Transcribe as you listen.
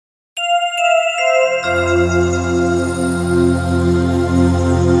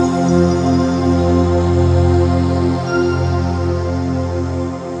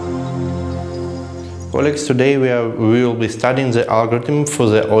colleagues, today we will be studying the algorithm for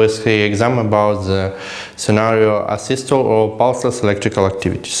the OSCE exam about the scenario asystole or pulseless electrical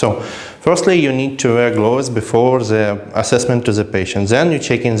activity. So, firstly, you need to wear gloves before the assessment to the patient. Then you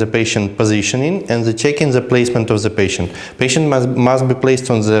check in the patient positioning and check in the placement of the patient. Patient must be placed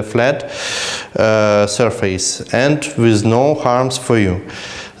on the flat surface and with no harms for you.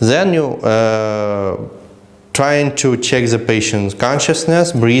 Then you trying to check the patient's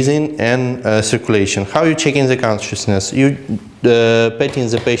consciousness, breathing and circulation. How you checking the consciousness? You patting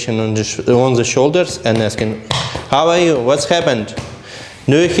the patient on the shoulders and asking, how are you? What's happened?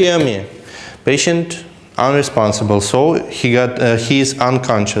 Do you hear me? Patient unresponsive, so he is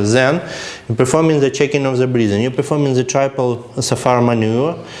unconscious. Then you're performing the checking of the breathing. You're performing the triple Safar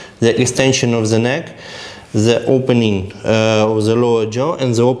maneuver, the extension of the neck, the opening of the lower jaw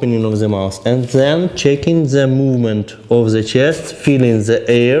and the opening of the mouth, and then checking the movement of the chest, feeling the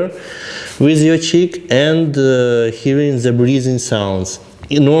air with your cheek and hearing the breathing sounds.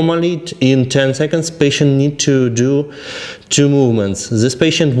 Normally in 10 seconds patient need to do 2 movements. This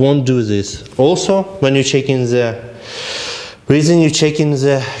patient won't do this. Also, when you're checking the breathing, you're checking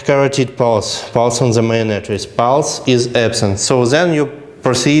the carotid pulse on the main arteries. Pulse is absent, so then you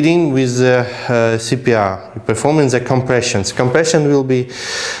proceeding with the CPR, performing the compressions. Compression will be,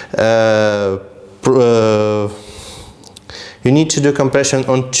 you need to do compression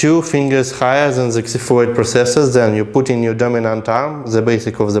on 2 fingers higher than the xiphoid processes. Then you put in your dominant arm, the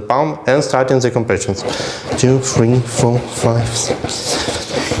basic of the palm, and starting the compressions. 2, 3, 4, 5, 6,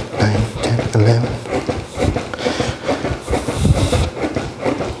 7, 8, 9, 10, 11.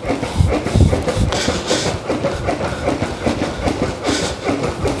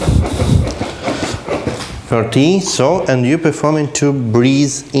 So, and you performing 2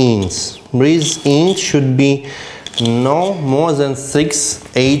 breathe-ins. Breathe-in should be no more than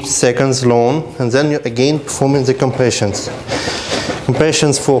 6-8 seconds long, and then you again performing the compressions.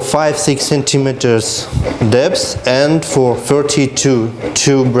 Compressions for 5-6 centimeters depth and for 32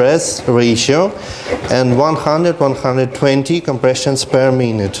 breaths ratio and 100-120 compressions per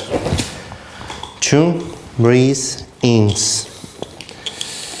minute. 2 breathe-ins.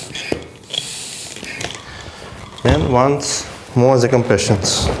 Then once more the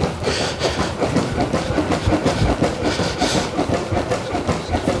compressions.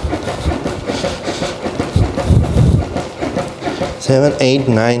 7, 8,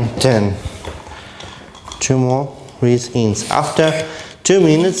 9, 10. 2 more breathe-ins. After 2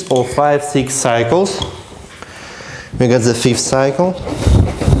 minutes or 5-6 cycles, we got the 5th cycle.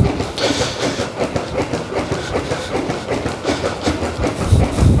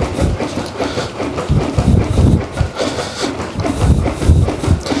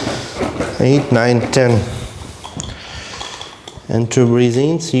 Eight, 9, 10, and 2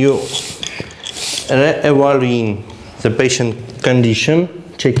 breathings. You evaluating the patient condition,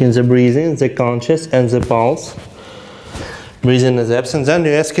 checking the breathing, the conscious and the pulse. Breathing is absent. Then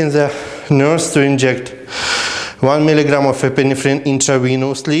you're asking the nurse to inject 1 milligram of epinephrine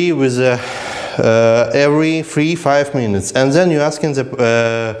intravenously with every 3-5 minutes, and then you're asking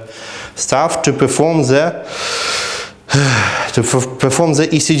the staff to perform the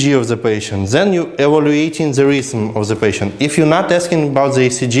ECG of the patient. Then you evaluating the rhythm of the patient. If you're not asking about the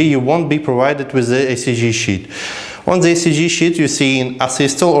ECG, you won't be provided with the ECG sheet. On the ECG sheet, you see in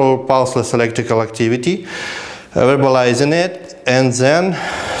asystole or pulseless electrical activity, verbalizing it, and then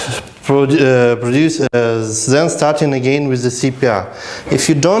then starting again with the CPR. If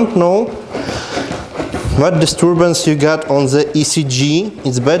you don't know what disturbance you got on the ECG,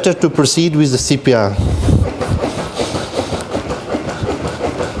 it's better to proceed with the CPR.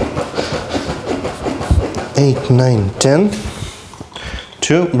 8, 9, 10.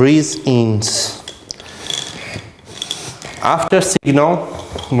 2 breathe-ins. After signal,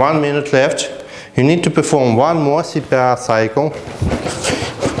 1 minute left, you need to perform 1 more CPR cycle.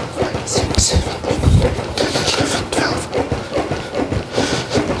 5, 6, 7,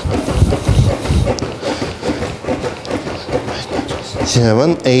 12.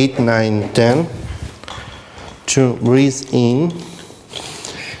 7, 8, 9, 10. 2 breathe in.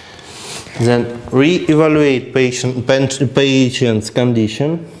 Then re-evaluate patient's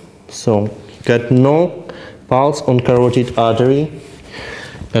condition. So, got no pulse on carotid artery,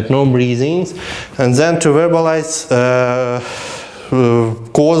 got no breathings, and then to verbalize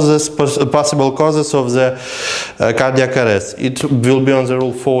possible causes of the cardiac arrest. It will be on the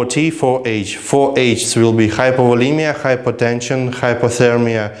rule 4T, 4H. 4H will be hypovolemia, hypotension,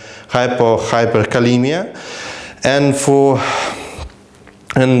 hypothermia, hyperkalemia, and for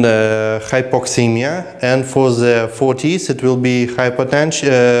and hypoxemia, and for the 40s it will be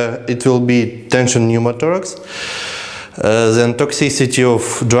hypotension, it will be tension pneumothorax, then toxicity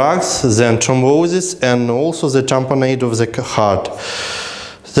of drugs, then thrombosis, and also the tamponade of the heart.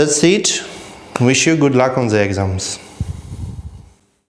 That's it. Wish you good luck on the exams.